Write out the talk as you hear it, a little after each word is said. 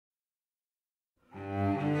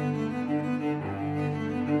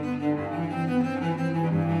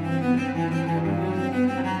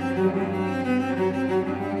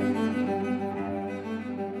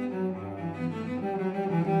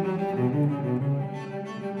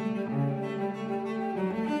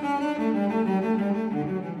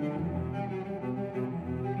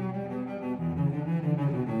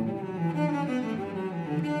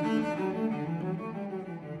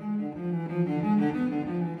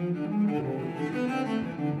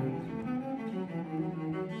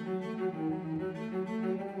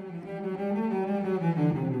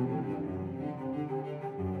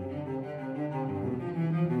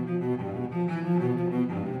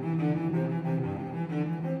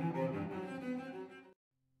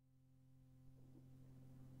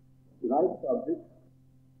Tonight's subject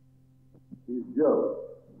is Job,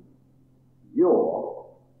 your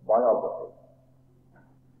biography.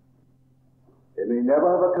 It may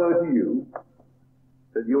never have occurred to you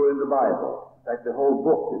that you are in the Bible. In fact, the whole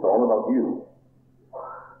book is all about you.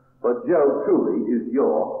 But Job truly is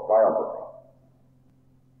your biography.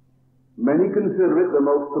 Many consider it the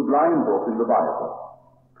most sublime book in the Bible.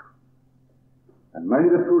 And many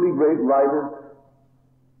of the truly great writers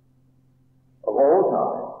of all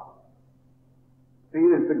time see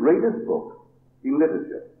it as the greatest book in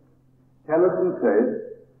literature. Tennyson says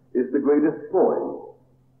it's the greatest poem,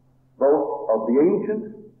 both of the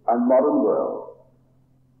ancient and modern world.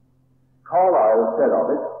 Carlyle said of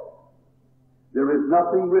it, there is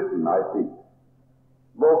nothing written, I think,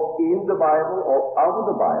 both in the Bible or out of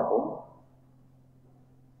the Bible,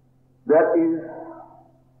 that is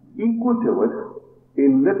equal to it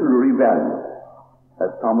in literary value,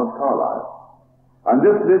 as Thomas Carlyle. And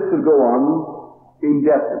this list will go on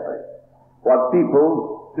indefinitely, what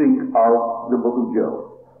people think of the book of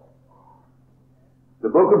Job. The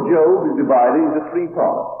book of Job is divided into three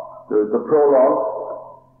parts. There is the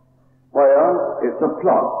prologue, where it's a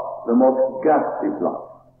plot, the most ghastly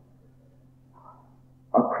plot,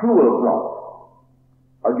 a cruel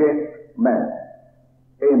plot against man,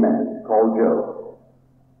 a man called Job.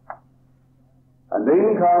 And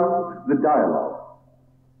then comes the dialogue.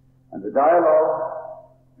 And the dialogue,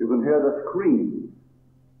 you can hear the screams,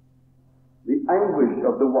 the anguish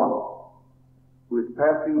of the one who is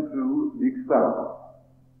passing through the experiment.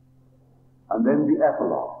 And then the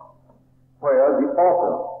epilogue, where the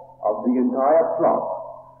author of the entire plot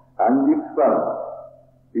and the experiment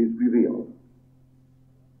is revealed.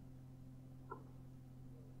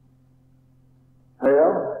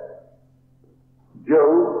 Here,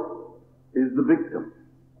 Job is the victim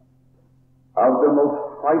of the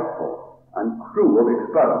most frightful and cruel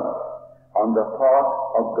experiment on the part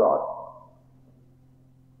of God.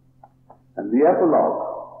 And the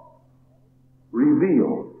epilogue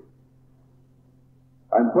reveals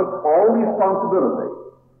and puts all responsibility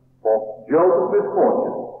for Job's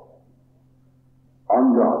misfortune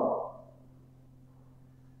on God.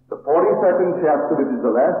 The 42nd chapter, which is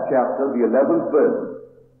the last chapter, the 11th verse,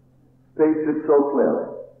 states it so clearly.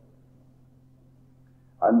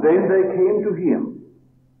 And then they came to him,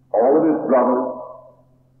 all of his brothers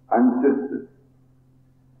and sisters,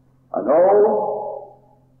 and all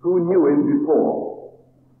who knew him before,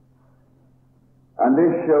 and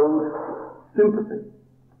they showed sympathy,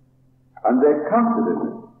 and they comforted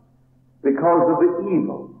him because of the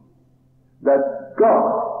evil that God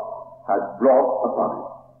had brought upon him.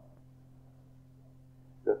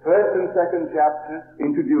 The first and second chapters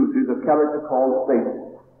introduces a character called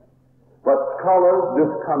Satan, but scholars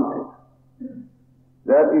discount it.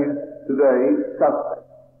 That is today suspect.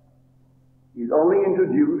 He's only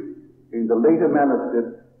introduced in the later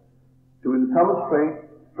manuscripts to, in some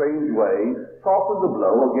strange way, soften the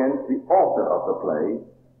blow against the author of the play,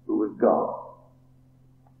 who is God.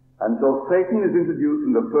 And so Satan is introduced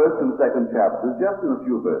in the first and second chapters, just in a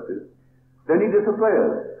few verses. Then he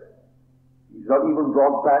disappears. He's not even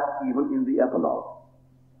brought back even in the epilogue.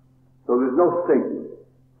 So there's no Satan.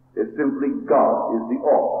 It's simply God is the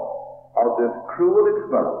author of this cruel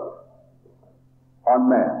experiment on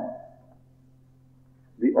man.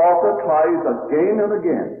 The author tries again and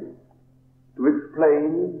again to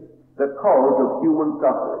explain the cause of human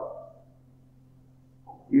suffering.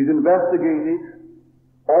 He's investigated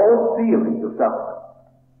all feelings of suffering.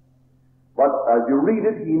 But as you read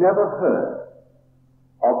it, he never heard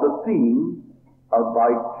of the theme of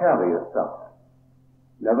vicarious suffering.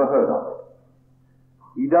 Never heard of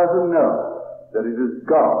it. He doesn't know that it is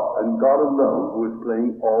God and God alone who is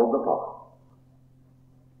playing all the parts.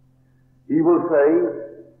 He will say,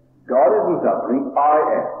 God isn't suffering, I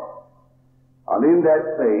am. And in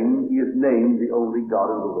that saying, he is named the only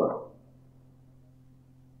God in the world.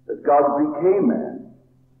 That God became man,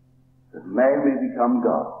 that man may become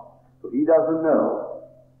God. So he doesn't know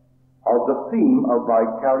of the theme of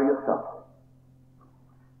vicarious suffering.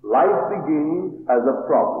 Life begins as a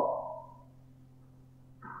problem.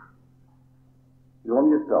 You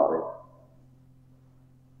only just started.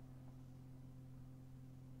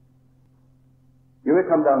 You may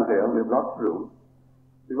come down here, we've not through.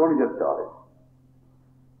 We've only just started.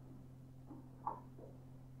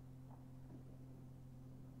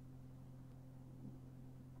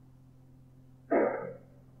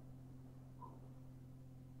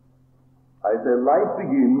 I say life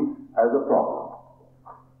begins as a problem.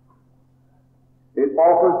 It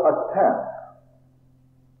offers a task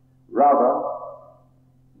rather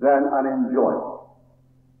than an enjoyment.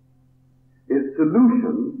 Its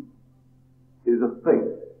solution is a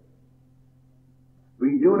faith.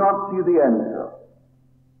 We do not see the answer.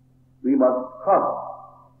 We must trust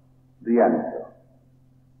the answer.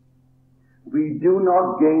 We do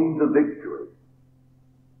not gain the victory.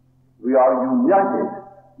 We are united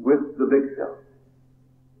with the victor.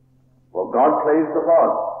 For God plays the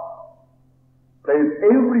part, plays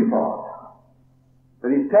every part.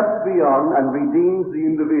 Then he steps beyond and redeems the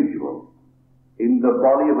individual in the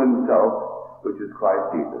body of himself, which is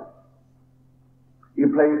Christ Jesus. He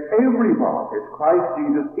plays every part as Christ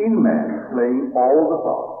Jesus in man, playing all the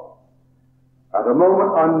parts. At a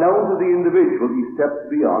moment unknown to the individual, he steps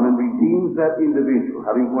beyond and redeems that individual,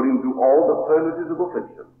 having put him through all the furnaces of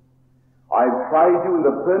affliction. I've tried you in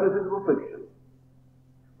the furnaces of affliction.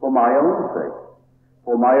 For my own sake.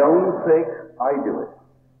 For my own sake, I do it.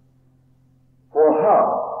 For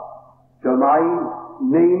how shall my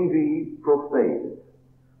name be profaned?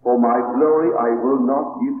 For my glory I will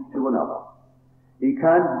not give to another. He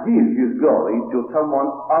can't give his glory to someone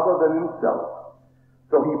other than himself.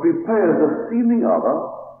 So he prepares a seeming other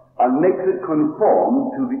and makes it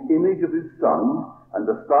conform to the image of his Son, and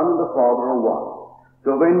the Son and the Father are one.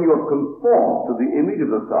 So when you are conformed to the image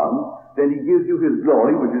of the Son, then he gives you his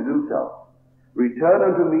glory, which is himself. Return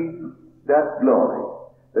unto me that glory,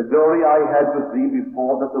 the glory I had with thee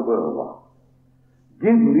before that the world was.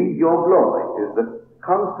 Give me your glory is the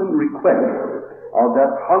constant request of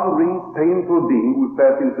that hungering, painful being who's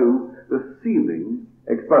passing through the sealing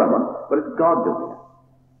experiment, but it's God doing it.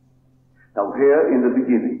 Now here in the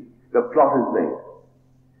beginning, the plot is laid.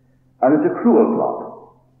 And it's a cruel plot,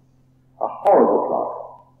 a horrible plot.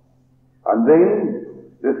 And then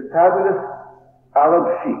this fabulous Arab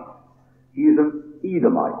sheik, he is an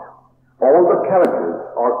Edomite. All the characters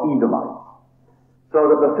are Edomites. So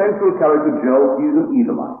that the central character, Job, he is an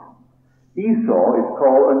Edomite. Esau is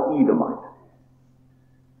called an Edomite.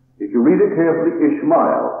 If you read it carefully,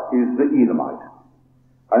 Ishmael is the Edomite.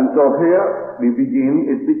 And so here we begin,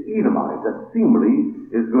 it's the Edomite that seemingly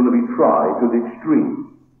is going to be tried to the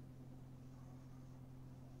extreme.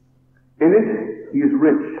 In it, he is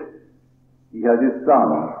rich. He has his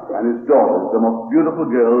sons and his daughters, the most beautiful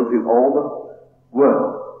girls in all the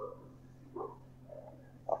world.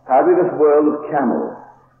 A fabulous world of camels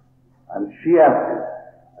and she-asses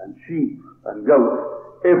and sheep and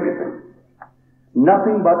goats, everything.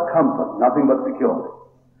 Nothing but comfort, nothing but security.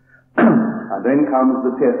 And then comes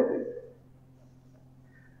the testing.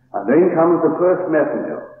 And then comes the first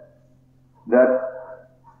messenger that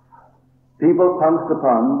people pounced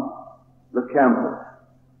upon the camels,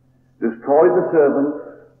 destroyed the servants,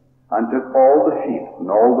 and took all the sheep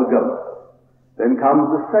and all the goats. Then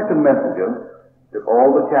comes the second messenger, took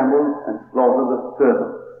all the camels and slaughtered the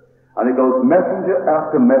servants. And it goes messenger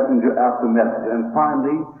after messenger after messenger. And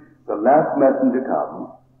finally, the last messenger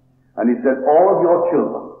comes, and he said, all of your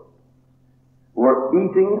children were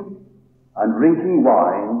eating and drinking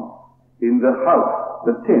wine in the house,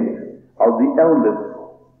 the tent of the eldest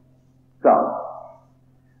son.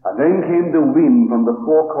 And then came the wind from the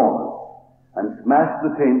four corners and smashed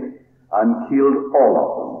the tent and killed all of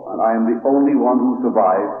them. And I am the only one who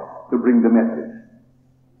survived to bring the message.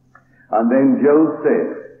 And then Job said,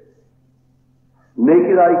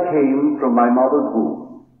 naked I came from my mother's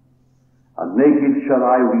womb, and naked shall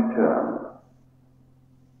I return.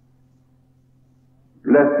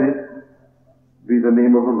 Blessed be the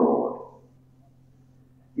name of the Lord.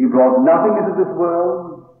 He brought nothing into this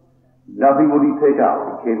world, nothing will he take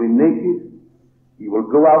out. He came in naked, he will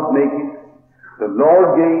go out naked. The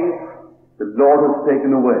Lord gave, the Lord has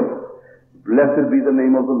taken away. Blessed be the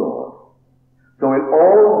name of the Lord. So in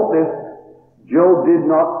all this, Job did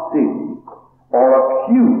not sin or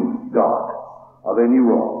accuse God of any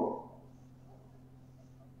wrong.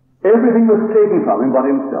 Everything was taken from him but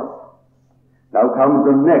himself. Now comes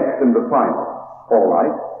the next and the final. All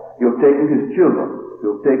right, you've taken his children,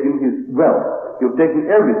 you've taken his wealth, you've taken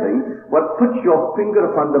everything, but put your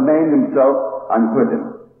finger upon the man himself and hurt him.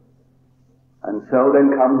 And so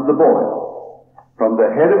then comes the boil. From the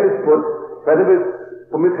head of his foot,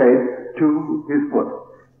 from his head to his foot.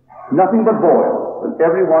 Nothing but boil, and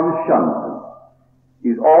everyone shuns him.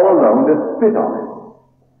 He's all alone, they spit on him.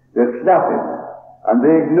 They slap him, and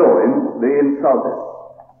they ignore him, they insult him.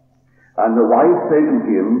 And the wife said to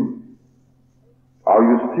him, are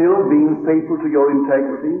you still being faithful to your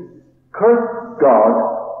integrity? Curse God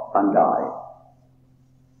and die.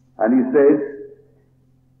 And he said,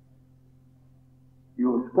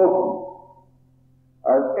 you have spoken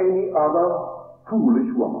as any other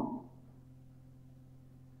foolish woman.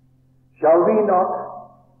 Shall we not,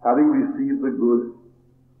 having received the good,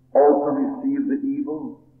 also receive the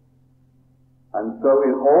evil? And so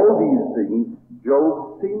in all these things,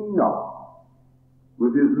 Job sinned not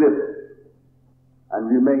with his lips and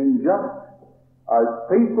remained just as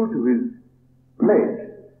faithful to his pledge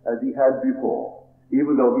as he had before,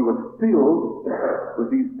 even though he was filled with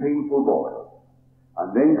these painful boils.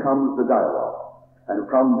 And then comes the dialogue. And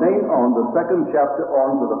from then on, the second chapter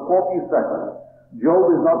on to the 42nd, Job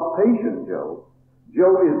is not patient, Job.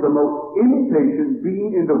 Job is the most impatient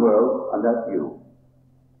being in the world, and that's you.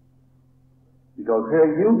 Because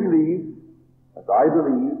here you believe, as I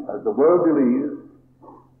believe, as the world believes,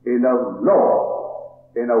 in a law,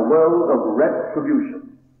 in a world of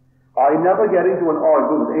retribution. I never get into an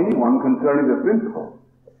argument with anyone concerning the principle,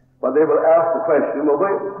 but they will ask the question, well,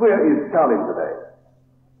 where is Stalin today?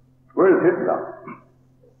 Where is Hitler?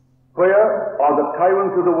 Where are the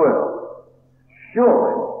tyrants of the world?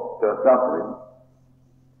 Surely they're suffering.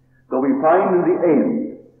 So we find in the end,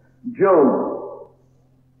 Job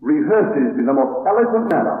rehearses in the most eloquent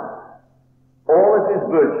manner all of his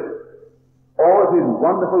virtues, all of his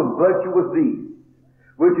wonderful virtuous deeds,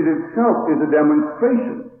 which in itself is a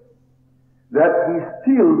demonstration that he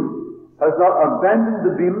still has not abandoned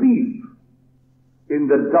the belief in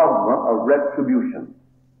the dogma of retribution.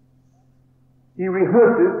 He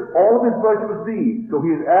rehearses all of his virtuous deeds, so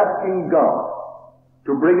he is asking God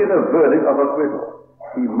to bring in a verdict of acquittal.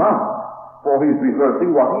 He must, for he is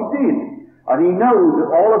rehearsing what he did. And he knows that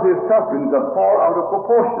all of his sufferings are far out of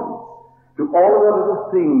proportion to all of the little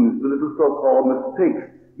things, the little so-called mistakes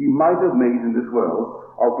he might have made in this world,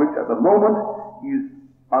 of which at the moment he is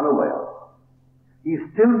unaware. He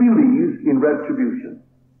still believes in retribution.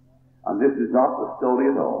 And this is not the story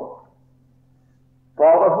at all.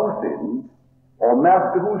 Father who sinned, or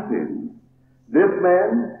master who sinned, this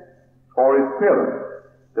man or his parents,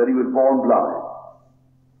 that he was born blind.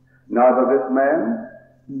 Neither this man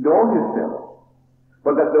nor his parents,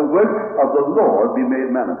 but that the works of the Lord be made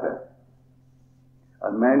manifest.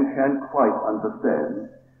 And man can't quite understand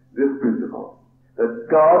this principle, that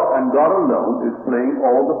God and God alone is playing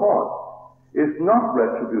all the parts. It's not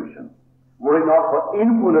retribution. Were it not for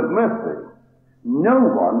infinite mercy, no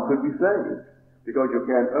one could be saved, because you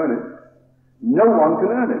can't earn it. No one can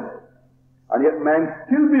earn it. And yet man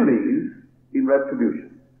still believes in retribution.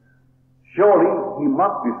 Surely he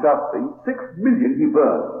must be suffering. 6 million he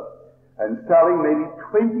burned, and selling maybe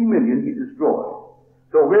 20 million he destroyed.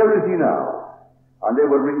 So where is he now? And they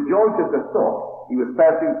will rejoice at the thought he was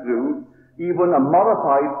passing through even a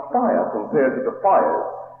modified fire compared to the fires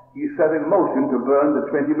he set in motion to burn the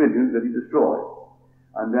 20 millions that he destroyed.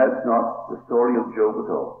 And that's not the story of Job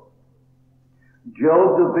at all.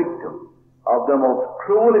 Job, the victim of the most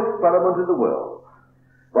cruel experiment in the world.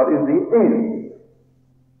 But in the end,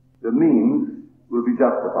 the means will be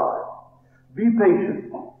justified. Be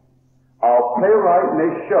patient. Our playwright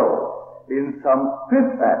may show in some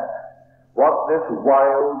fifth act what this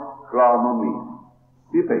wild drama means.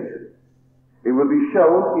 Be patient. It will be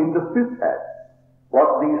shown in the fifth act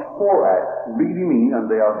what these 4 acts really mean, and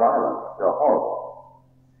they are violent, they are horrible.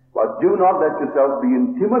 But do not let yourself be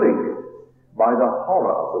intimidated by the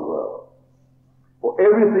horror of the world. For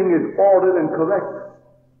everything is ordered and correct,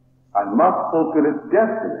 and must fulfill its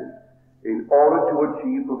destiny in order to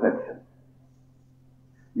achieve perfection.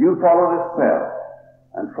 You follow this path,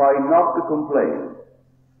 and try not to complain.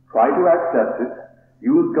 Try to accept it,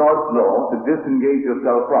 use God's law to disengage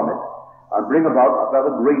yourself from it, and bring about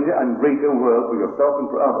a greater and greater world for yourself and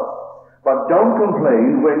for others. But don't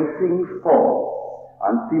complain when things fall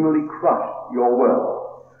and seemingly crush your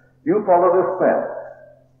world. You follow this path,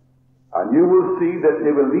 and you will see that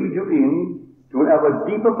they will lead you in to an ever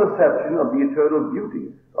deeper perception of the eternal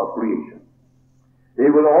beauties of creation. They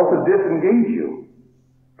will also disengage you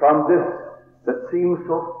from this that seems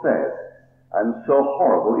so sad and so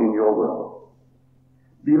horrible in your world.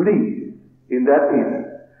 Believe in that end.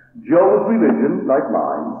 Job's religion, like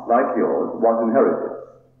mine, like yours, was inherited.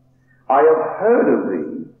 I have heard of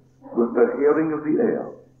thee with the hearing of the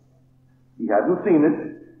ear. He hadn't seen it.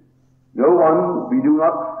 No one, we do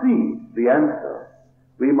not see the answer.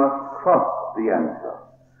 We must trust the answer.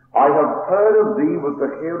 I have heard of thee with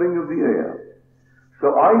the hearing of the ear.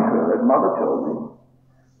 So I heard, Mother told me,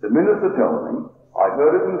 the minister told me, I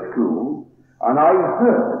heard it in school, and I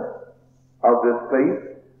heard of this faith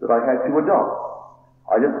that I had to adopt.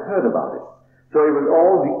 I just heard about it. So it was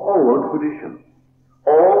all the oral tradition,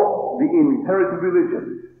 all the inherited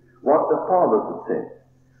religion, what the fathers had said.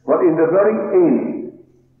 But in the very end,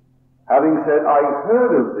 having said, I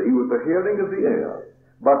heard of thee with the hearing of the ear,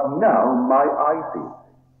 but now my eye sees.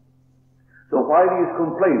 So while he is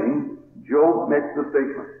complaining, Job makes the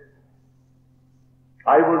statement,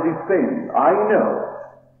 I will defend, I know,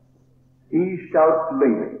 He shall slay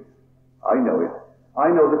me. I know it. I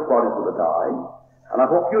know this body's going to die. And I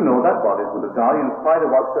hope you know that body's going to die in spite of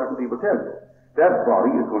what certain people tell you. That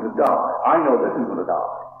body is going to die. I know this is going to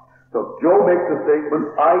die. So Job makes the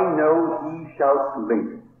statement, I know he shall slay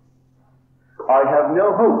me. I have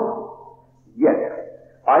no hope,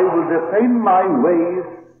 yet I will defend my ways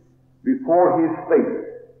before his face,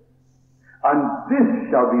 and this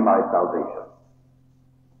shall be my salvation,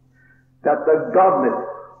 that the godless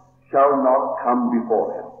shall not come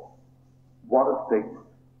before him. What a statement.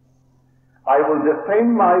 I will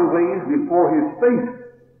defend my ways before his face.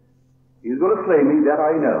 He's going to slay me, that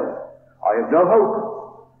I know. I have no hope.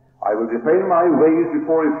 I will defend my ways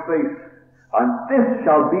before his face, and this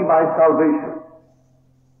shall be my salvation.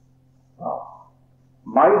 Wow.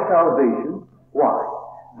 My salvation, why?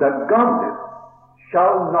 The godless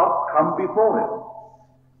shall not come before him.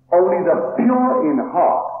 Only the pure in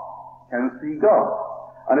heart can see God.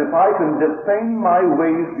 And if I can defend my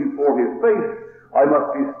ways before his face, I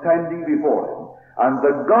must be standing before him. And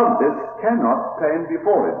the godless cannot stand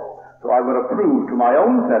before him. So I would approve to my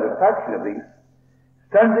own satisfaction at least,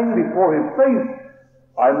 standing before his face,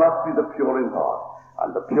 I must be the pure in heart.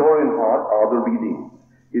 And the pure in heart are the redeemed.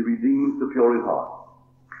 He redeems the pure in heart.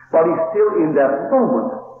 But he still in that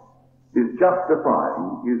moment is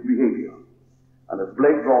justifying his behavior. And as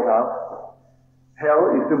Blake brought out,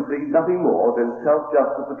 hell is simply nothing more than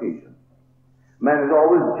self-justification. Man is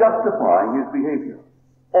always justifying his behavior.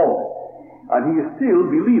 Always. And he is still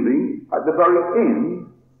believing at the very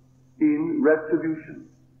end in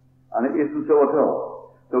retribution. And it isn't so at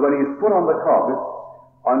all. So when he is put on the carpet,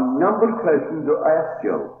 unnumbered questions are asked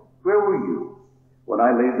Job. Where were you when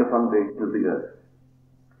I laid the foundation of the earth?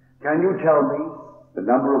 Can you tell me the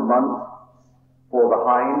number of months for the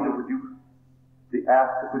hind to produce, the ass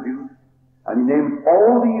to produce? And he names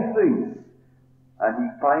all these things, and he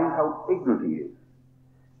finds how ignorant he is.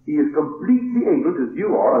 He is completely ignorant, as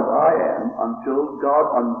you are, as I am, until God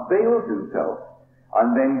unveils himself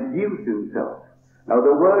and then gives himself. Now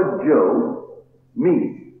the word Job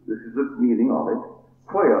means, this is the meaning of it,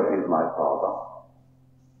 where is my father?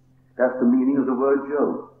 That's the meaning of the word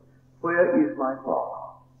Job. Where is my father?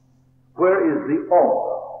 Where is the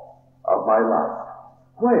author of my life?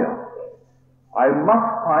 Where? I must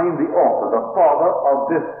find the author, the father of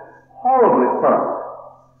this horrible experiment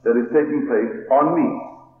that is taking place on me.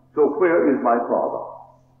 So where is my father?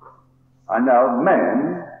 And now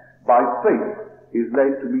man, by faith, is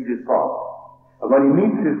led to meet his father. And when he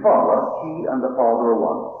meets his father, he and the father are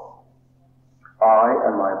one. I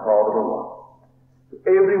and my father are one. So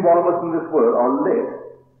every one of us in this world are led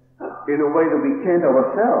in a way that we can't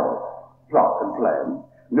ourselves plot and plan.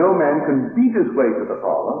 No man can beat his way to the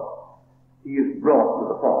Father. He is brought to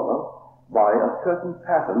the Father by a certain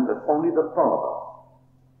pattern that only the Father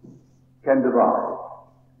can devise.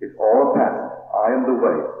 It's all a pattern. I am the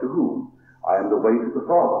way. To whom? I am the way to the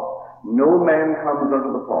Father. No man comes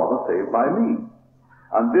unto the Father save by me.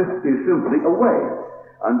 And this is simply a way.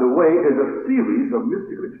 And the way is a series of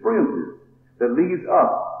mystical experiences that leads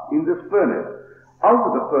us in this furnace, out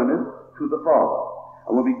of the furnace to the Father.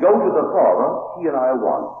 And when we go to the Father, he and I are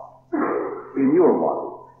one. In you're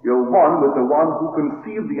one. You're one with the one who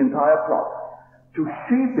conceived the entire plot to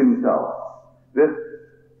shape himself, this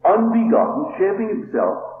unbegotten, shaping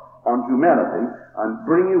himself on humanity and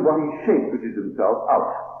bringing what he shaped, which is himself,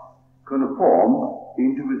 out, conformed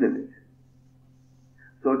into his image.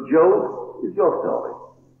 So Job is your story.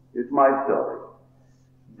 It's my story.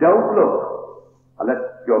 Don't look and let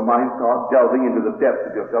your mind start delving into the depths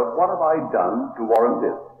of yourself. What have I done to warrant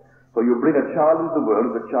this? So you bring a child into the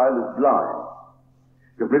world, the child is blind.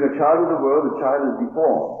 You bring a child into the world, the child is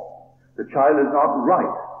deformed. The child is not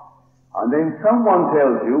right. And then someone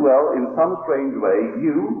tells you, well, in some strange way,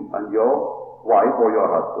 you and your wife or your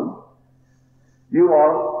husband, you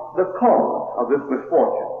are the cause of this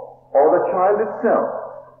misfortune. Or the child itself,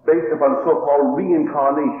 based upon so-called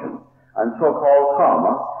reincarnation and so-called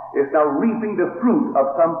karma, is now reaping the fruit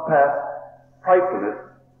of some past frightfulness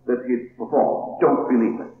that he performed. Don't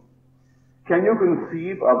believe it. Can you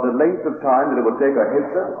conceive of the length of time that it would take a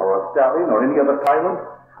Hitler or a Stalin or any other tyrant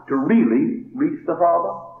to really reach the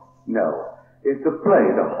Father? No. It's a play.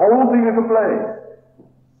 The whole thing is a play.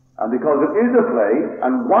 And because it is a play,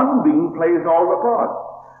 and one being plays all the parts,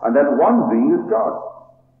 and that one being is God.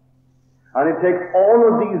 And it takes all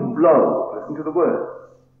of these blows, listen to the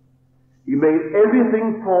word. He made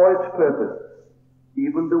everything for its purpose,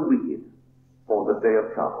 even the wicked for the day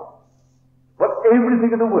of trouble. But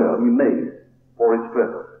everything in the world he made for its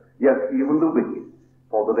purpose. Yes, even the wicked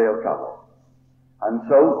for the day of trouble. And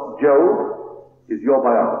so Job is your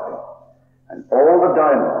biography. And all the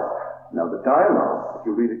dialogue Now the dialogue, if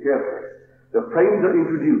you read it carefully, the friends are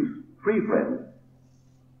introduced, three friends,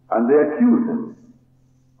 and they accuse him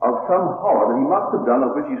of some horror that he must have done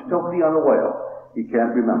of which he's totally unaware. He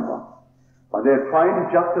can't remember. But they're trying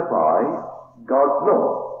to justify God's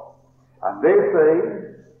law. And they say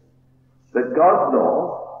that God's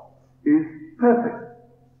law is perfect.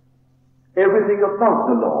 Everything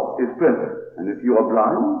about the law is perfect. And if you are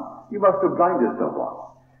blind, you must have blinded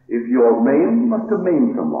someone. If you are maimed, you must have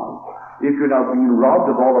maimed someone. If you're now being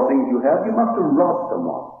robbed of all the things you have, you must have robbed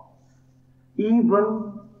someone.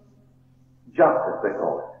 Even justice, they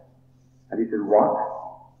call it. And he said, what?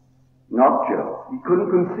 Not Joe. He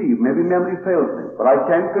couldn't conceive. Maybe memory fails me. But I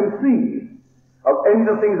can't conceive of any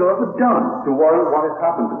of the things I've ever done to warrant what has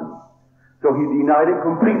happened to me. So he denied it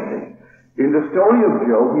completely. In the story of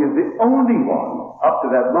Job, he is the only one, up to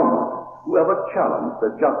that moment, who ever challenged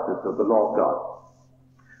the justice of the law of God.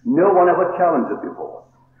 No one ever challenged it before.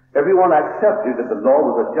 Everyone accepted that the law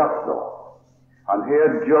was a just law. And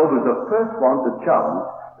here Job is the first one to challenge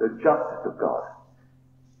the justice of God.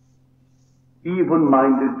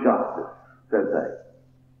 Even-minded justice, said they.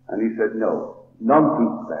 And he said, no,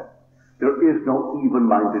 nonsense that. There is no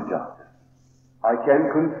even-minded justice. I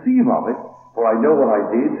can conceive of it, for I know what I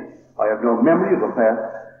did. I have no memory of the past,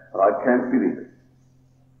 and I can't believe it.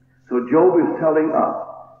 So Job is telling us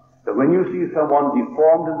that when you see someone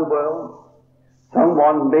deformed in the world,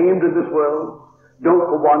 someone maimed in this world, don't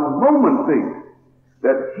for one moment think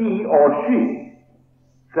that he or she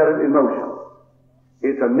set it in motion.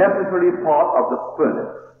 It's a necessary part of the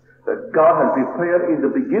furnace that God has prepared in the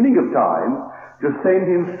beginning of time to send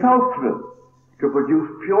himself through to produce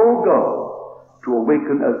pure gold to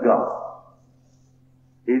awaken as God.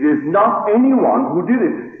 It is not anyone who did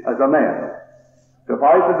it as a man. If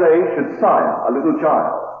I today should sire a little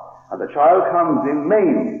child, and the child comes in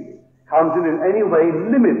maimed, comes in any way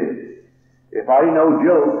limited, if I know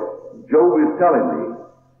Job is telling me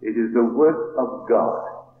it is the work of God.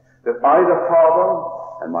 That I, the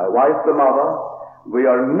father, and my wife, the mother, we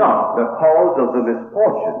are not the cause of the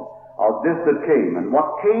misfortune of this that came. And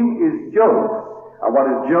what came is Job. And what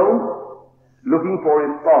is Job? Looking for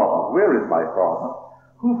his father. Where is my father?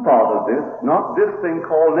 Who fathered this? Not this thing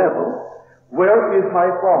called Neville. Where is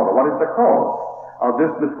my father? What is the cause of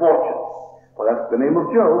this misfortune? Well, that's the name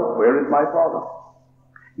of Job. Where is my father?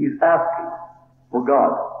 He's asking for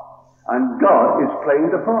God. And God is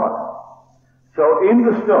playing the part. So in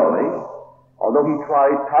the story, although he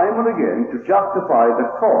tried time and again to justify the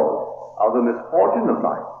cause of the misfortune of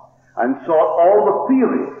life and sought all the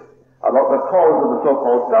theories about the cause of the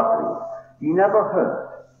so-called suffering, he never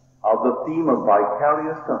heard of the theme of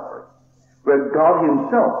vicarious suffering, where God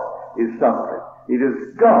himself is suffering. It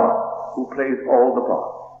is God who plays all the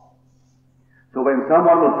parts. So when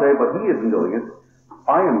someone will say, but he isn't doing it,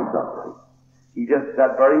 I am suffering, he just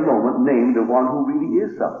that very moment named the one who really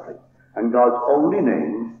is suffering. And God's only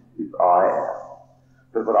name is I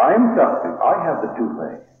am. But I am suffering. I have the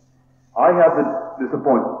toothache. I have the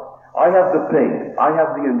disappointment. I have the pain. I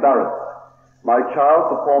have the embarrassment. My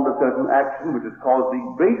child performed a certain action which has caused me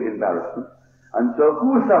great embarrassment. And so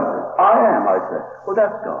who is suffering? I am, I say. Well,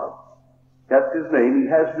 that's God. That's his name.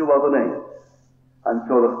 He has no other name. And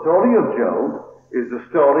so the story of Job is the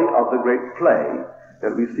story of the great play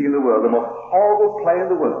that we see in the world, the most horrible play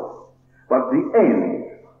in the world. But the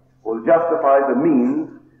end will justify the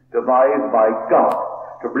means devised by God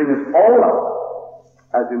to bring us all up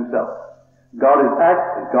as himself. God is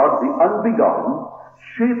acting, God the unbegotten,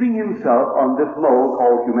 shaping himself on this mold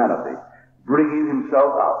called humanity, bringing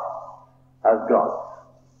himself out as God.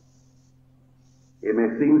 It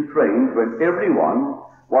may seem strange when everyone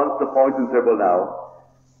wants to point and say, well now,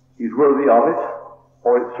 he's worthy of it,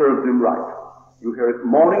 or it serves him right. You hear it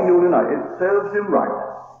morning, noon, and night, it serves him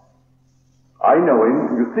right. I know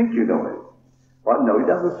him, you think you know him. But no, it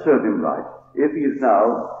doesn't serve him right. If he is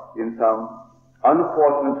now in some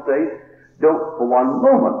unfortunate state, don't for one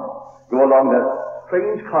moment go along that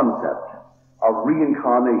strange concept of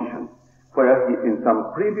reincarnation, where he, in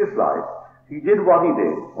some previous life, he did what he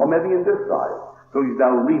did, or maybe in this life, so he's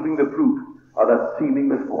now reaping the fruit of that seeming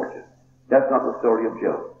misfortune. That's not the story of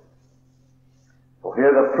Job. So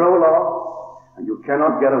here's the prologue, and you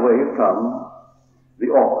cannot get away from the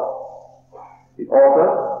author. The author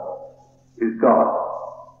is God.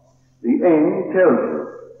 The end tells you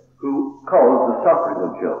who caused the suffering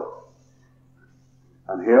of Job.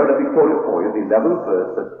 And here, let me quote it for you, the 11th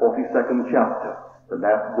verse, the 42nd chapter, the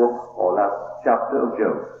last book or last chapter of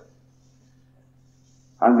Job.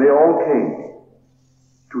 And they all came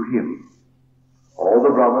to him, all the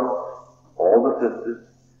brothers, all the sisters,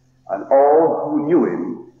 and all who knew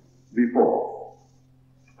him before.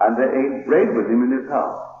 and they ate bread with him in his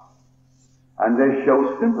house, and they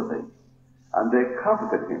showed sympathy, and they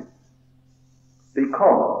comforted him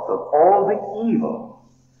because of all the evil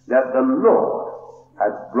that the Lord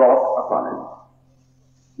had brought upon him.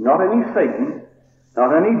 Not any Satan,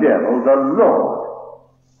 not any devil, the Lord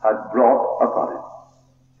had brought upon him.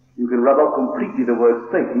 You can rub out completely the word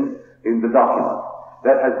Satan in the document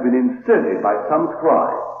that has been inserted by some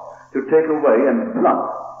scribe to take away and blunt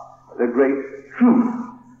the great truth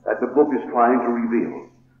that the book is trying to reveal.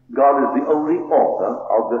 God is the only author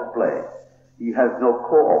of this play. He has no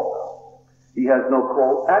co-author. He has no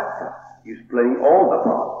co-actor. He's playing all the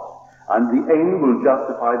parts, and the end will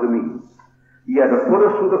justify the means. He had to put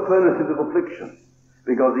us through the furnaces of affliction,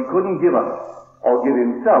 because he couldn't give us or give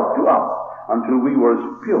himself to us until we were as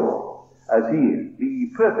pure as he is. Be ye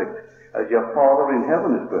perfect as your Father in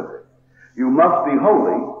heaven is perfect. You must be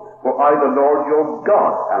holy, for I, the Lord your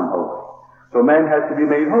God, am holy. So man has to be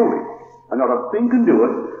made holy, and not a thing can do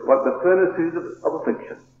it but the furnaces of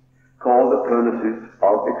affliction, called the furnaces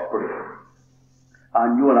of experience.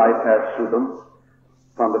 And you and I pass through them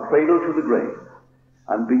from the cradle to the grave,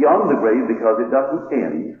 and beyond the grave, because it doesn't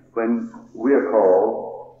end when we're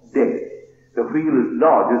called dead. The wheel is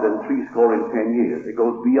larger than 70 years. It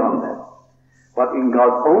goes beyond that. But in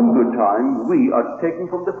God's own good time, we are taken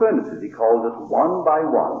from the furnaces. He calls us one by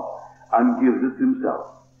one and gives us himself.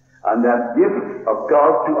 And that gift of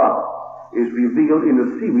God to us is revealed in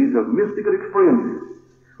a series of mystical experiences,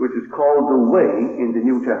 which is called the Way in the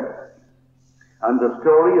New Testament. And the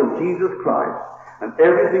story of Jesus Christ and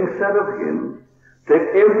everything said of him, take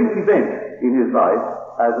every event in his life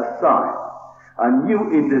as a sign. And you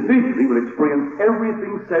individually will experience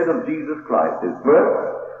everything said of Jesus Christ, his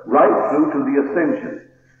birth, right through to the ascension.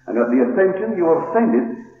 And at the ascension you are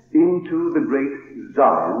ascended into the great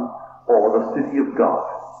Zion, or the city of God.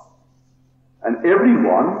 And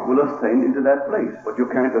everyone will ascend into that place. But you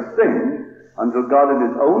can't ascend until God in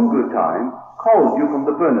his own good time calls you from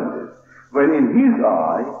the furnaces, when in his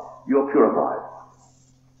eye you're purified.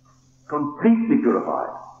 Completely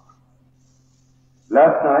purified.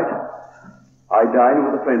 Last night, I dined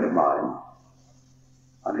with a friend of mine,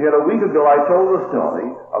 and here a week ago I told the story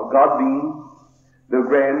of God being the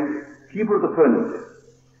grand keeper of the furnaces,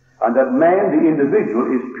 and that man, the individual,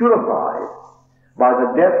 is purified by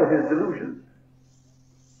the death of his delusions,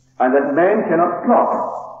 and that man cannot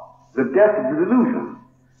plot the death of the delusions.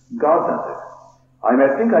 God does it. I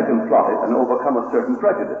may think I can plot it and overcome a certain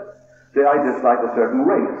prejudice. Say I dislike a certain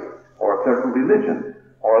race, or a certain religion,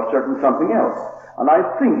 or a certain something else, and I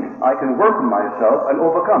think I can work on myself and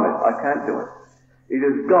overcome it. I can't do it. It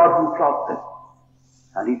is God who plots it.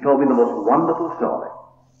 And he told me the most wonderful story.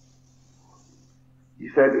 He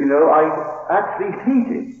said, I actually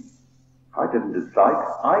hated. I didn't dislike,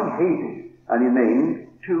 I hated. And he named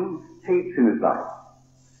 2 hates in his life.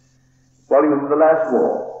 Well, he was in the last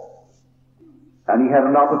war, and he had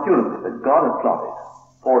an opportunity that God had plotted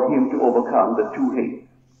for him to overcome the 2 hates.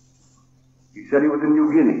 He said he was in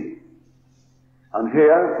New Guinea, and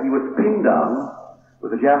here he was pinned down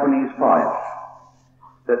with a Japanese fire,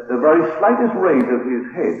 that the very slightest raise of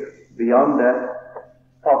his head beyond that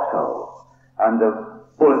foxhole, and the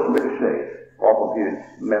bullets ricocheted off of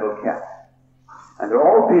his metal cap. And they're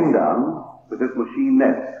all pinned down with this machine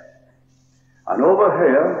net. And over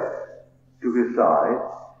here, to his side,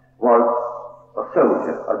 was a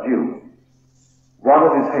soldier, a Jew, one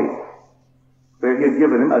of his hates, where he had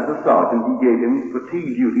given him, as a sergeant, he gave him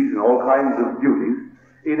fatigue duties and all kinds of duties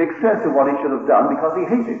in excess of what he should have done because he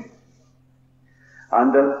hated.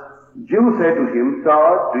 And the Jew said to him,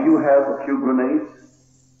 "Sarge, do you have a few grenades?"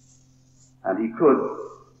 And he could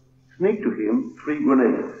sneak to him 3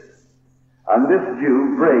 grenades. And this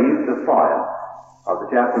Jew braved the fire of the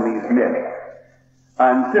Japanese men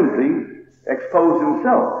and simply exposed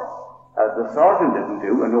himself, as the sergeant didn't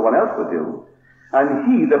do and no one else would do. And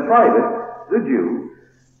he, the private, the Jew,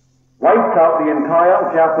 wiped out the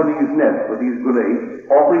entire Japanese net with these grenades,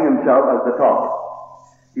 offering himself as the target.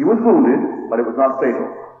 He was wounded, but it was not fatal.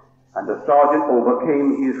 And the sergeant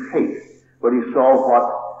overcame his hate when he saw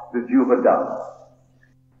what the Jew had done.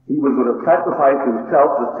 He was going to sacrifice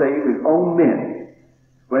himself to save his own men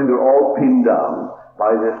when they're all pinned down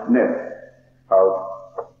by this net of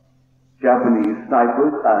Japanese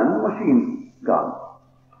snipers and machine guns.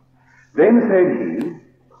 Then said he,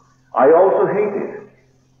 I also hated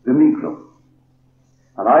the Negro.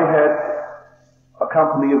 And I had a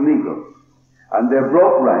company of Negroes, and they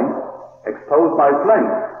broke rank, exposed my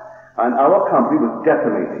flanks, and our company was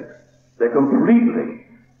decimated. They completely,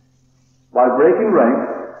 by breaking ranks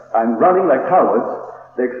and running like cowards,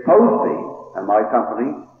 they exposed me and my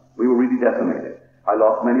company. We were really decimated. I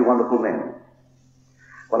lost many wonderful men.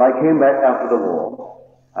 But I came back after the war,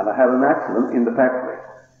 and I had an accident in the factory.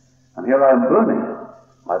 And here I am burning.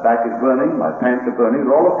 My back is burning, my pants are burning,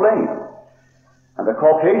 they're all aflame. And the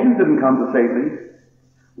Caucasians didn't come to save me.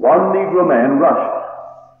 One Negro man rushed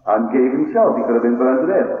and gave himself. He could have been burned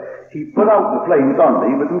to death. He put out the flames on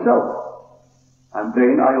me with himself. And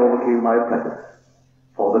then I overcame my prejudice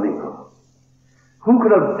for the Negro. Who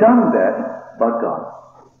could have done that but God?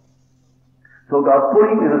 So God put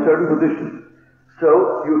him in a certain position.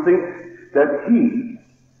 So you think that he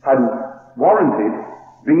had warranted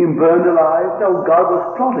being burned alive? No, God was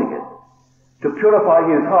plotting it to purify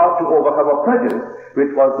his heart to overcome a prejudice,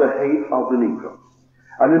 which was the hate of the Negro.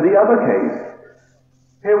 And in the other case,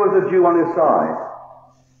 here was a Jew on his side.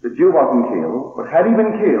 The Jew wasn't killed, but had he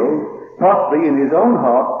been killed, possibly in his own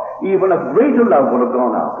heart, even a greater love would have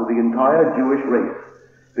gone out to the entire Jewish race,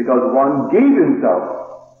 because one gave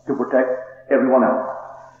himself to protect everyone else.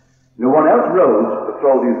 No one else rose to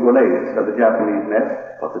throw these grenades at the Japanese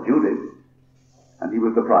nest, but the Jew did. And he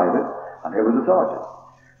was the private, and here was the sergeant.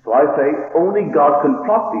 So I say, only God can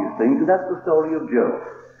plot these things, and that's the story of Job.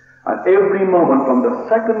 And every moment, from the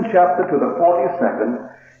 2nd chapter to the 42nd,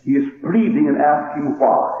 he is pleading and asking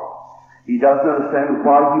why. He doesn't understand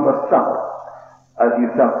why he was suffered as he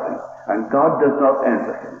is suffering. And God does not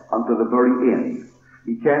answer him until the very end.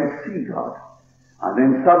 He can't see God. And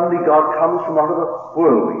then suddenly God comes from out of the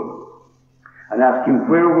whirlwind and asks him,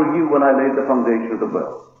 where were you when I laid the foundation of the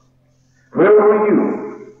world? Where were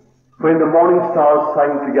you when the morning stars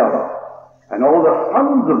sang together and all the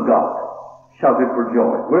sons of God shouted for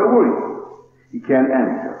joy? Where were you? He can't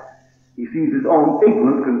answer. He sees his own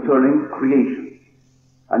ignorance concerning creation.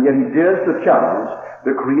 And yet he dares to challenge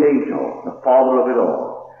the Creator, the Father of it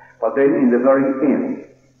all. But then in the very end,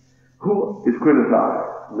 who is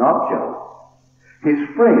criticized? Not Job. His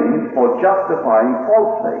friends for justifying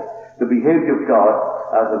falsely the behavior of God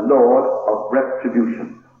as a Lord of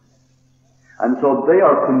retribution. And so they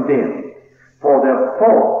are condemned for their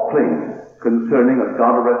false claims concerning a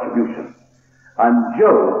God of retribution. And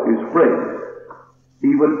Job is praised.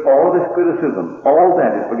 Even all this criticism, all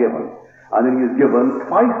that is forgiven. And then he is given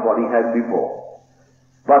twice what he had before.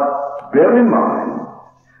 But bear in mind,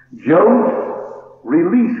 Job's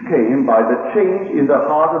release came by the change in the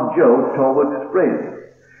heart of Job towards his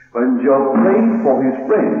friends. When Job prayed for his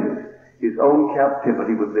friends, his own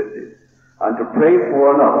captivity was lifted. And to pray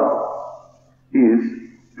for another is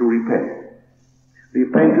to repent.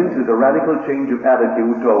 Repentance is a radical change of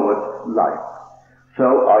attitude towards life.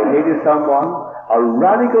 So I hated someone, a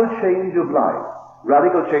radical change of life,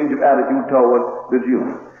 radical change of attitude towards the Jew.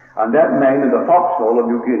 And that man in the foxhole of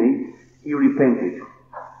New Guinea, he repented.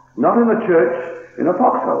 Not in the church, in a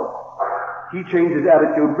foxhole. He changed his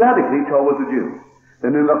attitude radically towards the Jew.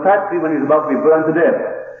 Then in the factory, when he's about to be burned to death,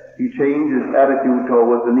 he changed his attitude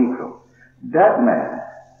towards the Negro. That man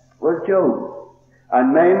was Job.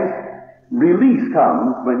 And man's release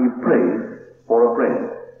comes when he prays for a friend.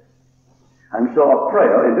 And so a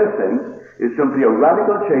prayer, in this sense, is simply a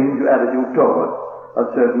radical change of attitude towards a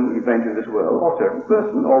certain event in this world, or certain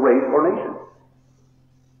person, or race, or nation.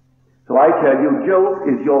 So I tell you, Job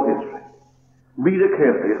is your history. Read it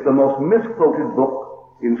carefully. It's the most misquoted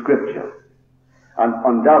book in Scripture, and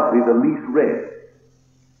undoubtedly the least read.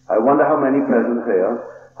 I wonder how many present here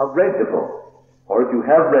have read the book. Or if you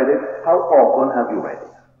have read it, how often have you read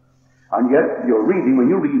it? And yet, you're reading, when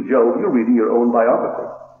you read Job, you're reading your own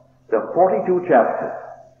biography. There are 42 chapters.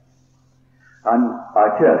 And I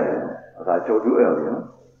tell you, as I told you earlier,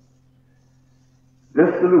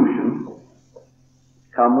 this solution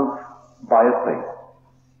comes by a faith.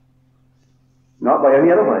 Not by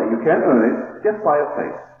any other way. You can't earn it, just by a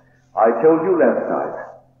faith. I told you last night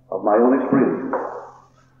of my own experiences.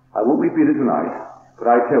 I won't repeat it tonight, but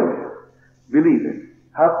I told you. Believe it.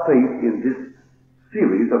 Have faith in this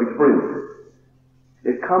series of experiences.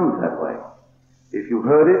 It comes that way. If you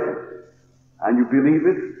heard it and you believe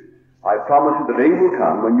it, I promise you the day will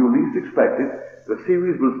come when you least expect it, the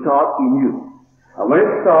series will start in you. And when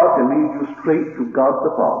it starts, it leads you straight to God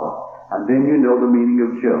the Father. And then you know the meaning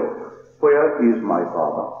of Job. Where is my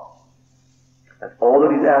Father? That's all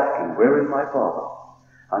that he's asking. Where is my Father?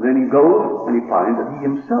 And then he goes and he finds that he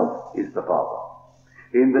himself is the Father.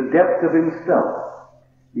 In the depth of himself,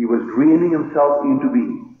 he was dreaming himself into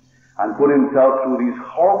being and put himself through these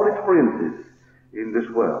horrible experiences in this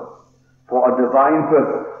world for a divine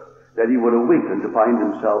purpose, that he would awaken to find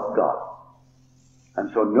himself God.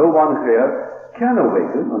 And so no one here can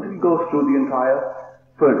awaken until he goes through the entire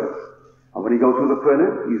furnace. And when he goes through the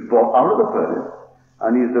furnace, he's brought out of the furnace,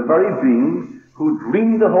 and he's the very being who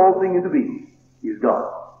dreamed the whole thing into being. He's God.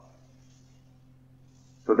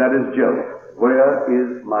 So that is Job. Where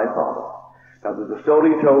is my father? Now there's a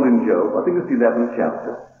story told in Job, I think it's the 11th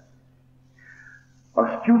chapter.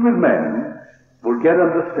 A stupid man will get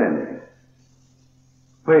understanding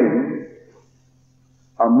when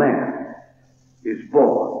a man is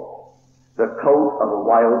born the coat of a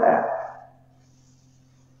wild ass,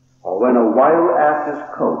 or when a wild ass's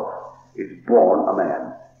coat is born a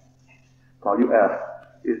man. Now you ask,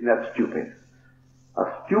 isn't that stupid? A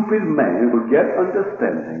stupid man will get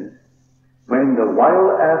understanding when the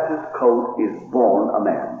wild ass's coat is born a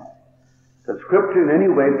man. Does Scripture in any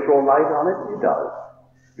way throw light on it? It does.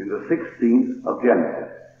 In the 16th of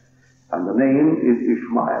Genesis. And the name is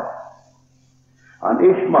Ishmael. And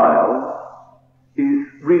Ishmael is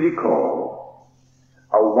really called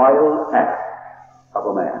a wild ass of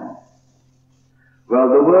a man. Well,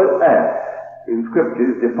 the word ass in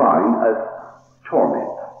Scripture is defined as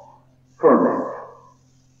torment, ferment,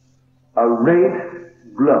 a red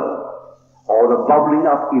glow, or the bubbling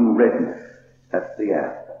up in redness. That's the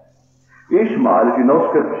ass. Ishmael, as you know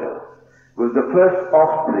Scripture, was the first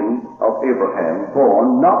offspring of Abraham,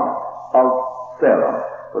 born not of Sarah,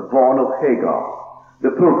 but born of Hagar,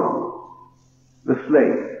 the pilgrim, the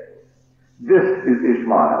slave. This is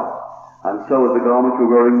Ishmael, and so is the garment you're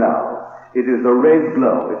wearing now. It is a red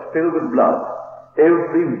glow. It's filled with blood.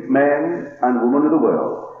 Every man and woman in the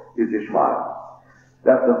world is Ishmael.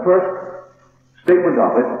 That's the first statement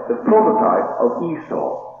of it, the prototype of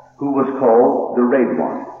Esau, who was called the red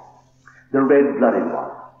one, the red-blooded one.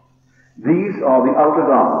 These are the outer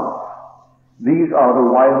garments. These are the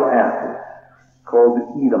wild asses, called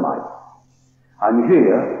the Edomites. And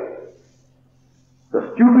here,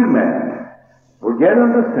 the stupid man will get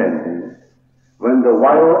understanding when the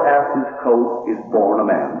wild ass's coat is born a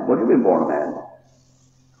man. What do you mean born a man?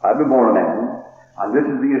 I've been born a man, and this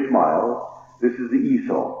is the Ishmael, this is the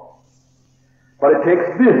Esau. But it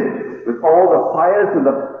takes this, with all the fires and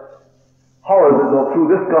the horrors that go through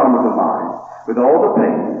this garment of mine, with all the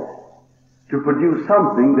pain, to produce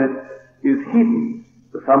something that is hidden.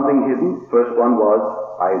 The something hidden, first one was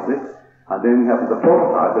Isaac, and then after the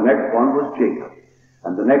prototype, the next one was Jacob,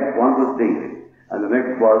 and the next one was David, and the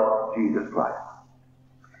next was Jesus Christ.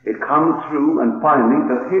 It comes through, and finally,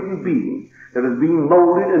 the hidden being that is being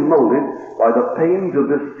molded and molded by the pains of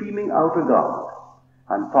this seeming outer garment,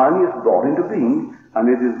 and finally is brought into being, and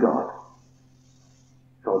it is God.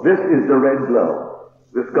 So this is the red glow,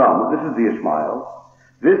 this garment, this is the Ishmael,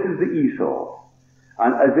 this is the Esau.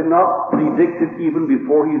 And is it not predicted even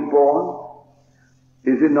before he's born?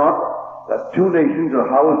 Is it not that two nations are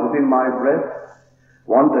housed within my breast?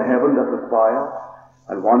 One to heaven doth aspire,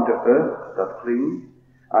 and one to earth doth cling.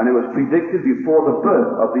 And it was predicted before the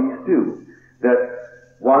birth of these two, that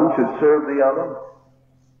one should serve the other,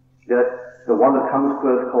 that the one that comes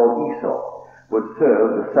first, called Esau, would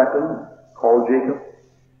serve the second, called Jacob.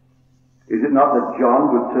 Is it not that John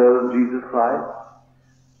would serve Jesus Christ?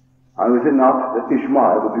 And was it not that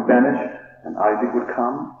Ishmael would be banished and Isaac would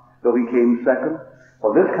come, though he came second?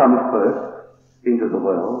 Well, this comes first into the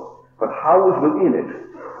world, but housed within it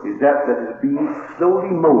is that is being slowly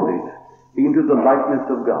molded into the likeness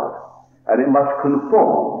of God. And it must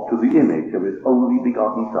conform to the image of his only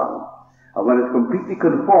begotten Son. And when it's completely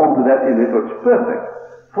conformed to that image, so it's perfect,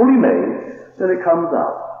 fully made, then it comes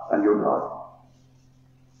out, and you're God.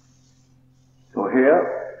 So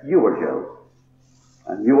here, you are Job.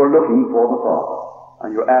 And you are looking for the Father.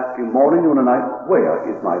 And you're asking morning, noon, and night, where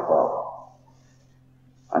is my Father?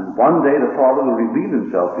 And one day the Father will reveal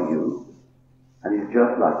himself to you, and he's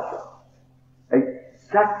just like you.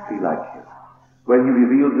 Exactly like you. When he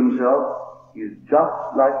reveals himself, he's just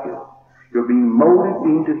like you. You're being molded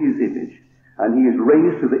into his image, and he is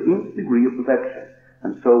raised to the nth degree of perfection,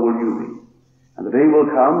 and so will you be. And the day will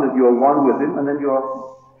come that you're one with him, and then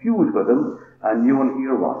you're fused with him, and you and he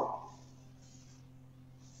are one.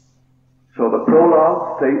 So the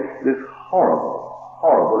prologue states this horrible,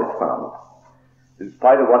 horrible experiment. In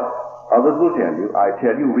spite of what others will tell you, I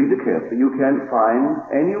tell you, read it carefully, you can't find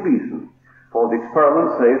any reason for the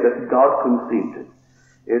experiment say that God conceived it.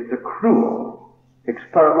 It's a cruel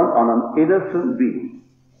experiment on an innocent being.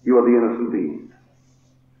 You are the innocent being.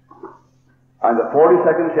 And the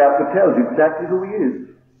 42nd chapter tells you exactly who he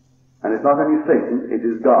is. And it's not any Satan, it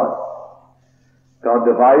is God. God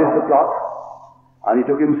devised the plot, and he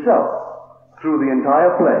took himself through the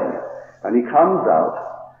entire play, and he comes out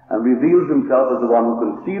and reveals himself as the one who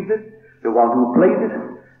conceived it, the one who played it,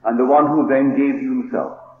 and the one who then gave you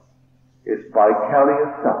himself. It's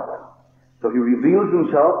vicarious suffering. So he reveals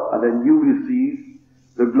himself, and then you receive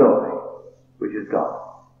the glory, which is God.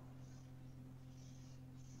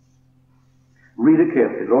 Read it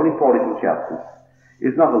carefully. There are only 42 chapters.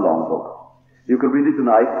 It's not a long book. You can read it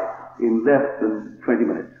tonight in less than 20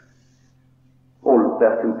 minutes, or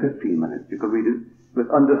less than 15 minutes. You can read it with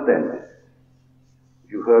understanding.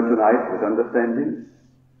 You heard tonight with understanding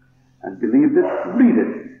and believed it, read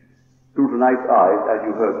it through tonight's eyes as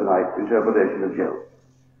you heard tonight's interpretation of Job.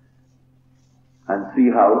 And see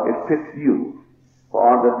how it fits you. For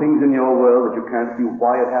aren't there things in your world that you can't see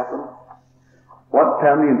why it happened? What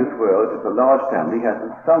family in this world, if it's a large family,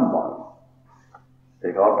 hasn't someone?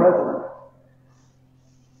 Take our president.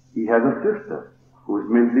 He has a sister who is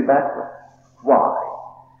mentally backward. Why?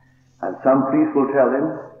 And some priest will tell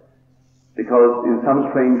him, because in some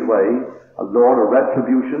strange way, a Lord of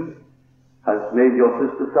retribution has made your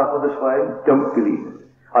sister suffer this way. Don't believe it.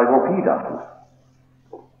 I hope he doesn't.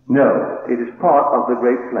 No, it is part of the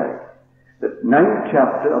great play. The 9th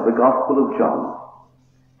chapter of the Gospel of John.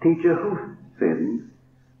 Teacher, who sinned,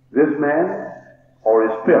 this man or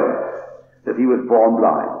his parents, that he was born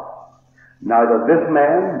blind? Neither this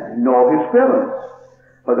man nor his parents,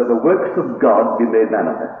 but that the works of God be made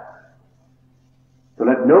manifest. So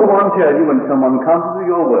let no one tell you when someone comes into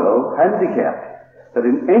your world handicapped that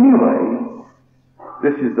in any way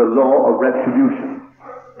this is the law of retribution.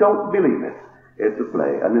 Don't believe it. It's a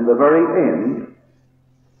play. And in the very end,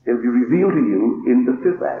 it'll be revealed to you in the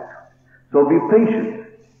 5th act. So be patient.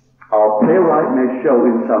 Our playwright may show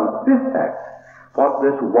in some 5th act what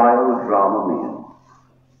this wild drama means.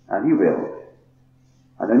 And he will.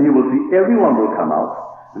 And then you will see everyone will come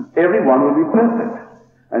out, and everyone will be perfect,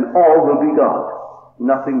 and all will be God.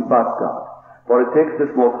 Nothing but God. For it takes this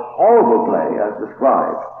most horrible play, as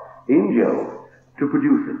described in Job, to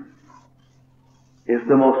produce it. It's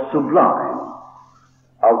the most sublime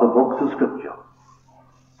of the books of Scripture.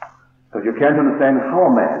 Because you can't understand how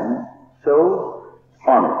a man so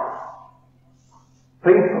honest,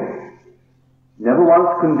 faithful, never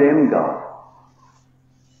once condemned God.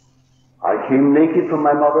 I came naked from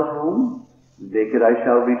my mother's womb, naked I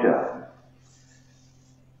shall return.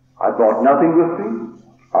 I brought nothing with me,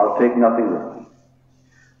 I'll take nothing with me.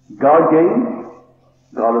 God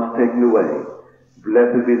gave, God has taken away.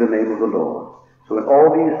 Blessed be the name of the Lord. So in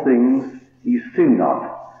all these things, he sinned not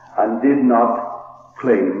and did not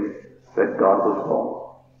claim that God was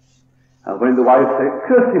wrong. And when the wife said,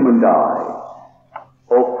 curse him and die,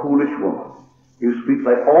 O foolish woman, you speak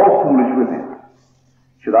like all foolish women.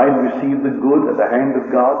 Should I receive the good at the hand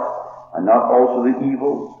of God and not also the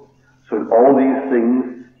evil? So in all these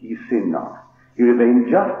things, he sinned not. He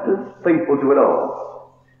remained just as faithful to it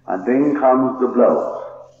all. And then comes the blows,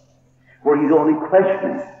 where he's only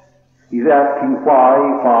questioning. He's asking why,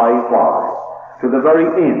 to the very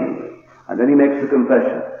end. And then he makes the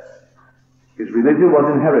confession. His religion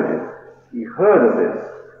was inherited. He heard of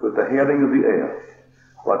this with the hailing of the air.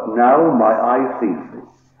 But now my eye sees it.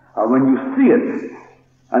 And when you see it,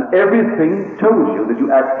 and everything told you that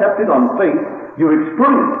you accepted on faith, you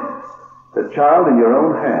experience the child in your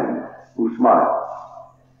own hand who smiles.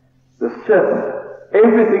 The serpent,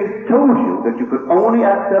 everything told you that you could only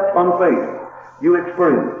accept on faith, you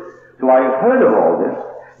experience. So I have heard of all this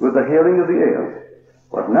with the hearing of the air.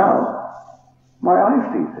 But now, my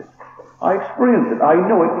eye sees it. I experience it. I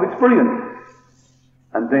know it with experience.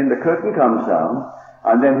 And then the curtain comes down,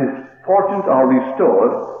 and then his fortunes are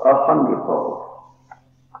restored 100-fold.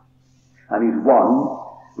 And he's one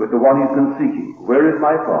with the one he's been seeking. Where is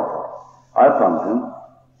my Father? I found him,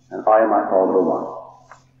 and I and my Father are one.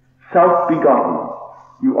 Self-begotten.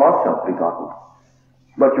 You are self-begotten.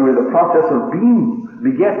 But you're in the process of being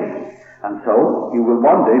begetting. And so you will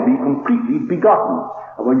one day be completely begotten.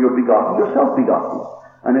 And when you're begotten, you're self-begotten.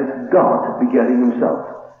 And it's God begetting himself.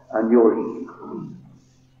 And you're he.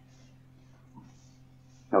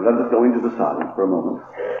 Now let us go into the silence for a moment.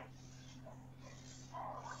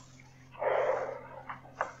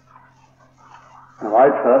 Now I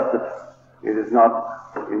trust that it is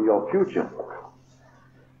not in your future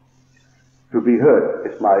to be heard.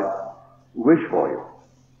 It's my wish for you.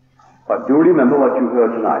 But do remember what you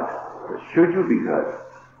heard tonight. That should you be heard,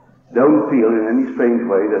 don't feel in any strange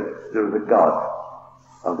way that there is a God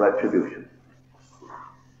of retribution.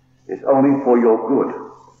 It's only for your good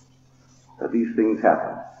that these things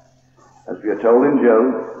happen. As we are told in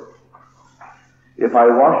Job, if I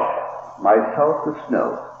wash myself with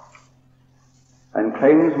snow and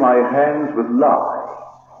cleanse my hands with lye,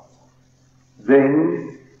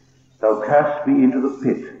 then thou cast me into the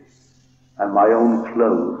pit, and my own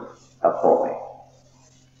clothes abhor me.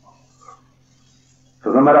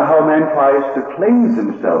 So no matter how a man tries to cleanse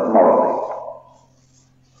himself morally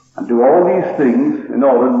and do all these things in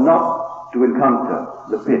order not to encounter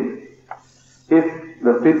the pit, if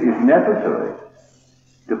the pit is necessary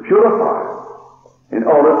to purify in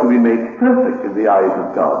order to be made perfect in the eyes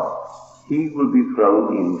of God, he will be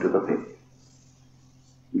thrown into the pit.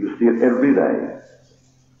 You see it every day,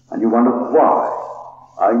 and you wonder why.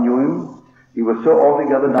 I knew him. He was so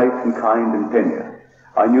altogether nice and kind and tender.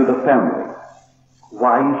 I knew the family.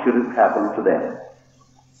 Why should it happen to them?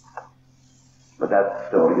 But that's the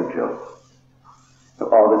story of Job.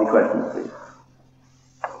 Are there any questions, please?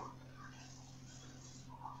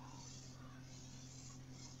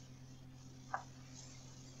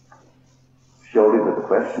 Surely there's a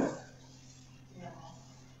question.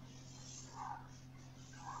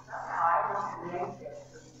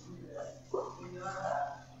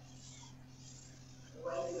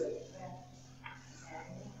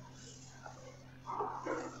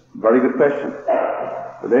 Very good question.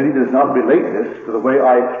 The lady does not relate this to the way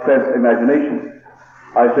I express imagination.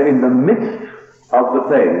 I say, in the midst of the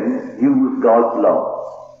pain, use God's love.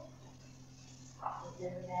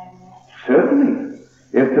 Certainly.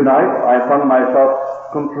 If tonight I found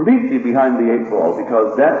myself completely behind the 8 ball,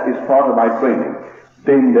 because that is part of my training,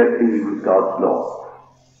 then let me use God's law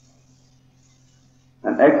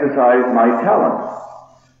and exercise my talent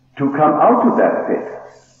to come out of that pit.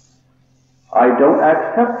 I don't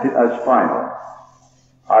accept it as final.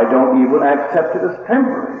 I don't even accept it as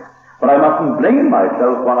temporary. But I mustn't blame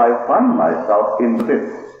myself when I find myself in the pit.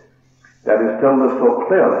 That is told us so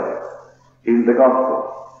clearly in the Gospel.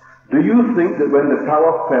 Do you think that when the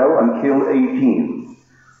tower fell and killed 18,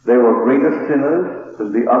 they were greater sinners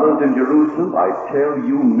than the others in Jerusalem? I tell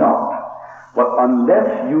you not. But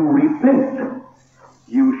unless you repent,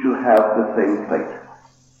 you shall have the same fate.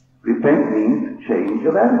 Repent means change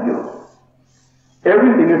of attitude.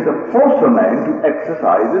 Everything is to force a man to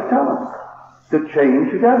exercise his talent, to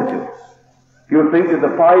change his attitude. You think that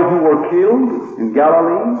the 5 who were killed in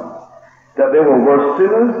Galilee, that they were worse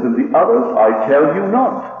sinners than the others? I tell you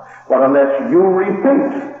not. But unless you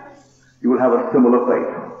repent, you will have a similar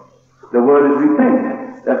fate. The word is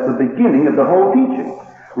repent. That's the beginning of the whole teaching.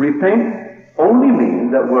 Repent only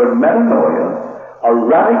means that word metanoia, a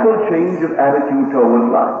radical change of attitude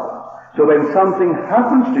towards life. So when something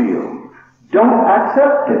happens to you, don't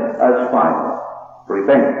accept it as final.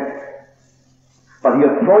 Repent. But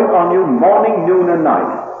he'll throw it on you morning, noon, and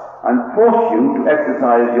night and force you to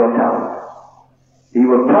exercise your talent. He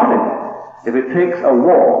will plot it. If it takes a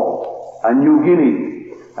war, a New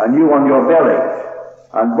Guinea, and you on your belly,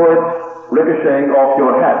 and bullets ricocheting off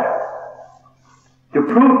your hat, to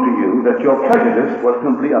prove to you that your prejudice was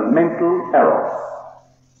simply a mental error.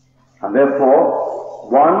 And therefore,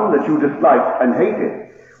 one that you disliked and hated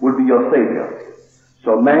would be your Savior.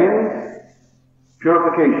 So man's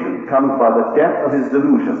purification comes by the death of his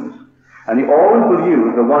delusions, and he always will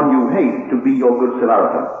use the one you hate to be your good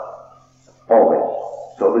Samaritan. Always.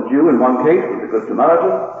 So the Jew in one case was the good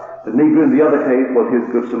Samaritan, the Negro in the other case was his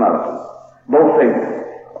good Samaritan. Both Saviors.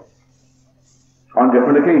 On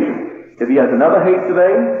different occasions. If he has another hate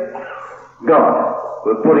today, God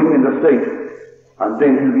will put him in the state, and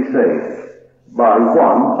then he'll be saved by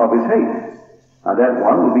one of his hate. And that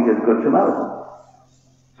one will be his good Samaritan.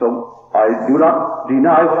 So I do not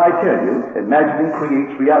deny what I tell you. Imagining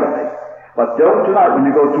creates reality. But don't tonight when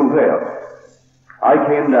you go through here. I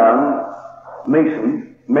came down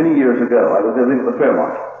Mason many years ago. I was living at the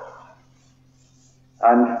Fairmont.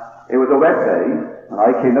 And it was a wet day, and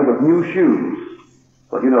I came up with new shoes.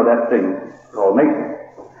 Well, you know that thing called Mason.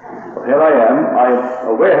 But here I am.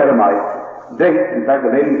 I'm way ahead of my date. In fact, the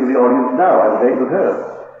lady in the audience now, I have a date with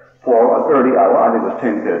her for an early hour. I think it was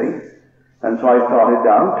 10:30. And so I started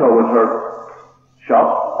down towards her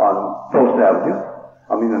shop on Post Avenue.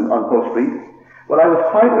 On Post Street. Well, I was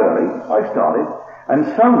quite early. I started. And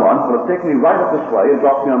someone would have taken me right up this way and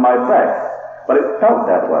dropped me on my back. But it felt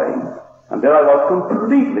that way. And there I was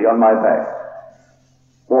completely on my back,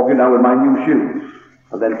 walking down with my new shoes.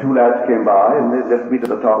 And then 2 lads came by and they lifted me to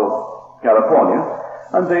the top of California.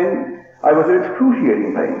 And then I was in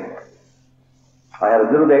excruciating pain. I had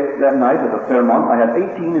a little date that night at the Fairmont. I had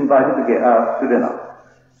 18 invited to dinner.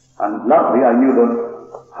 And luckily I knew the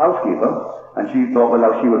housekeeper, and she thought, well,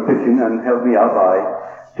 now she would pitch in and help me out by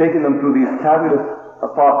taking them through these fabulous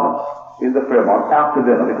apartments in the Fairmont after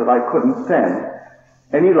dinner, because I couldn't stand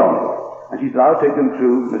any longer. And she said, I'll take them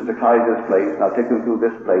through Mr. Kaiser's place, and I'll take them through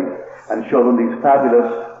this place, and show them these fabulous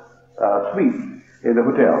suites in the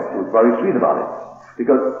hotel. She was very sweet about it,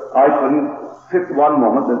 because I couldn't sit one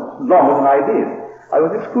moment as longer than I did. I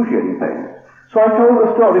was excruciating pain. So I told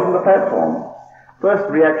the story from the platform. First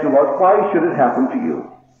reaction was, why should it happen to you?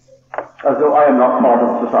 As though I am not part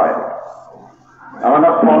of society. Am I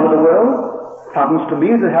not part of the world? Happens to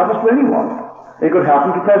me as it happens to anyone. It could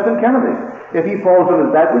happen to President Kennedy. If he falls on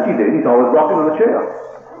his back, which he did, he's always rocking on the chair.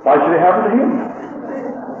 Why should it happen to him?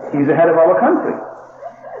 He's the head of our country.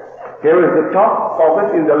 Here is the top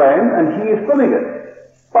office in the land, and he is filling it.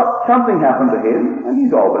 But something happened to him, and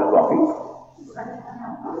he's always rocking.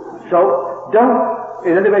 So don't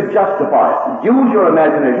in any way justify it. Use your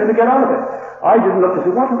imagination to get out of it. I didn't look to say,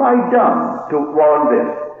 what have I done to warrant this?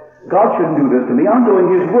 God shouldn't do this to me. I'm doing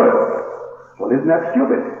His work. Well, isn't that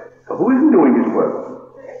stupid? So who isn't doing His work?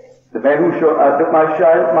 The man who took my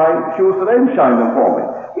shoes today and shined them for me.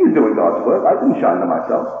 He's doing God's work. I didn't shine them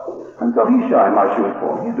myself. And so he shined my shoes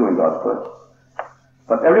for me. He's doing God's work.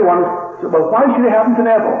 But everyone said, well, why should it happen to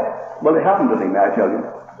Neville? Well, it happened to me, may I tell you.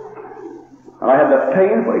 And I had that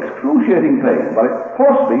painful, excruciating pain, but it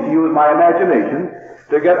forced me to use my imagination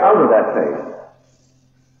to get out of that pain.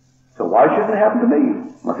 So why shouldn't it happen to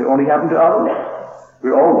me? Must it only happen to others?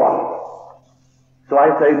 We're all one. So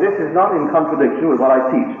I say this is not in contradiction with what I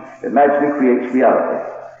teach. Imagining creates reality.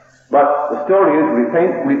 But the story is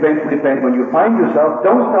repent, repent, repent. When you find yourself,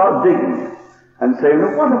 don't start digging and say,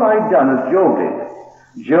 look, what have I done as Job did?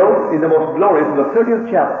 Job, in the most glorious, in the 30th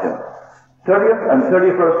chapter, 30th and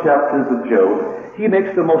 31st chapters of Job, he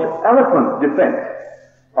makes the most eloquent defense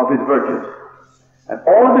of his virtues. And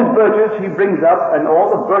all of his virtues he brings up, and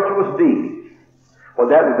all the virtuous deeds. Well,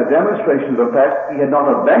 that is a demonstration of the fact he had not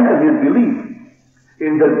abandoned his belief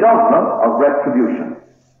in the dogma of retribution.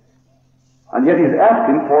 And yet he's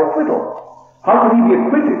asking for acquittal. How can he be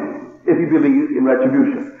acquitted if he believes in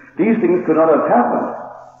retribution? These things could not have happened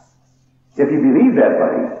if he believed that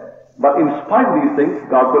way. But in spite of these things,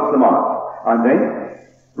 God puts them on us. And then,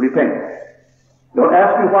 repent. Don't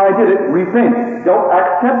ask me why I did it. Repent. Don't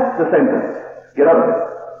accept the sentence. Get out of it.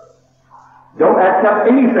 Don't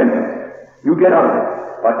accept any sentence. You get out of it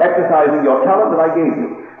by exercising your talent that I gave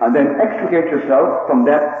you. And then extricate yourself from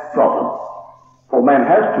that problem. For man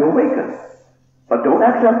has to awaken. But don't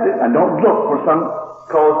accept it and don't look for some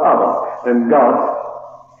cause other than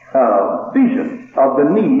God's vision of the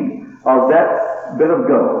need of that bit of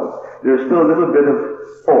gold. There's still a little bit of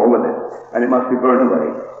ore with it, and it must be burned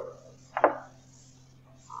away.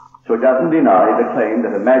 So it doesn't deny the claim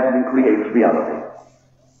that imagining creates reality.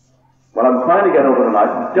 What I'm trying to get over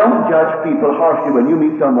tonight, don't judge people harshly when you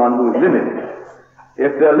meet someone who is limited.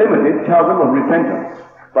 If they're limited, tell them of repentance.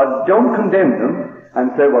 But don't condemn them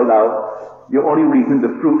and say, well now, you're only reaping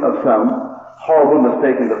the fruit of some horrible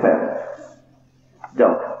mistake in the past.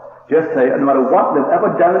 Don't. Just say, no matter what they've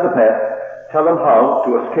ever done in the past, tell them how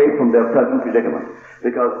to escape from their present predicament.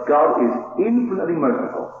 Because God is infinitely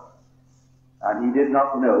merciful. And he did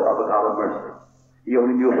not know of a God of mercy. He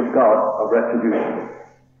only knew of a God of retribution.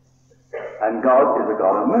 And God is a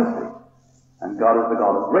God of mercy. And God is the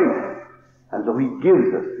God of grace. And so he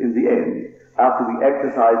gives us, in the end, after we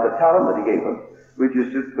exercise the talent that he gave us, which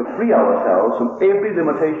is to free ourselves from every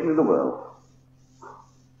limitation in the world.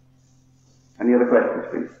 Any other questions,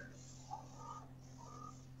 please?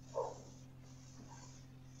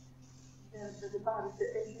 The Bible says,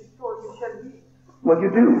 "As you sow, you shall reap." Well, you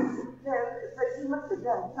do. But he must have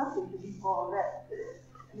done something to be all that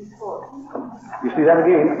before. You see that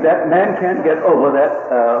again? That man can't get over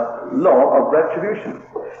that law of retribution.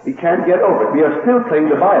 He can't get over it. We are still playing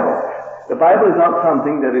the Bible. The Bible is not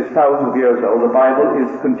something that is thousands of years old. The Bible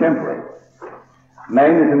is contemporary.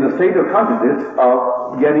 Man is in the state of consciousness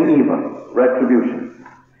of getting even, retribution.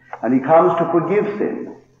 And he comes to forgive sin.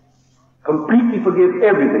 Completely forgive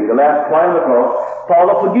everything. The last cry on the cross,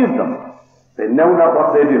 Father, forgive them. They know not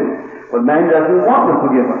what they do. But man doesn't want them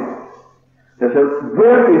forgiven. They say,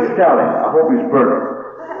 where is Stalin? I hope he's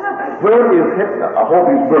burning. Where is Hitler? I hope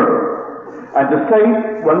he's burning. And to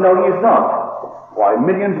say, well, no, he is not. Why,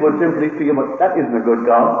 millions would simply feel, but that isn't a good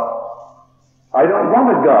God. I don't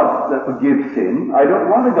want a God that forgives sin. I don't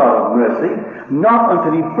want a God of mercy. Not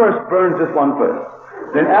until he first burns this one first.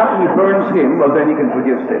 Then after he burns him, well, then he can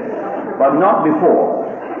forgive sin. But not before.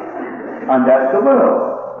 And that's the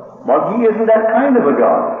world. But he isn't that kind of a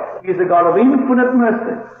God. He is a God of infinite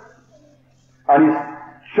mercy. And he's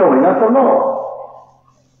showing us a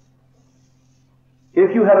law.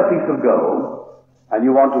 If you had a piece of gold, and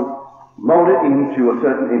you want to mold it into a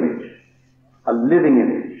certain image, a living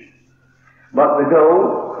image, but the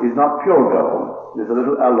gold is not pure gold, there's a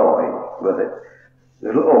little alloy with it,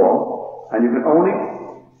 little ore, and you can only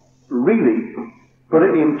really put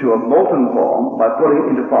it into a molten form by putting it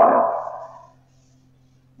into fire.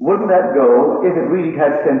 Wouldn't that gold, if it really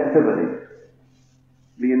had sensitivity,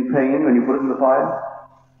 be in pain when you put it in the fire?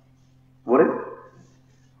 Would it?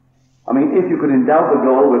 I mean, if you could endow the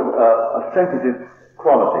gold with a sensitive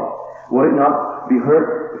quality, would it not be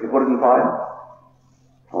hurt if you put it in fire?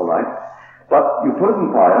 All right. But you put it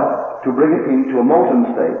in fire to bring it into a molten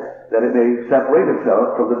state, that it may separate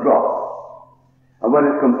itself from the drop. And when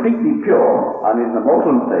it's completely pure and in the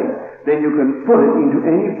molten state, then you can put it into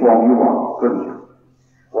any form you want, couldn't you?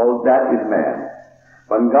 Well, that is man.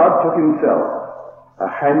 When God took himself a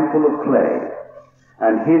handful of clay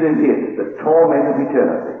and hid in it the torment of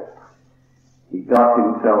eternity, he got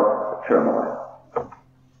himself a turmoil.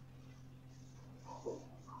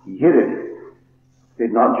 He hid it.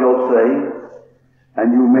 Did not Job say,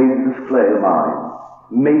 "And you made this clay mine,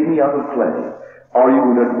 made me out of clay, or you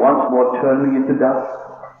would at once more turn me into dust?"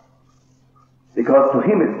 Because to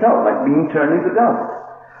him it felt like being turned into dust.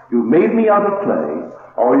 "You made me out of clay,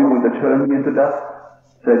 or you would turn me into dust,"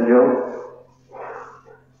 said Job.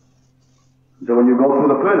 So when you go through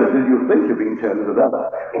the furnaces, you think you're being turned into dust.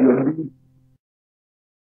 You're being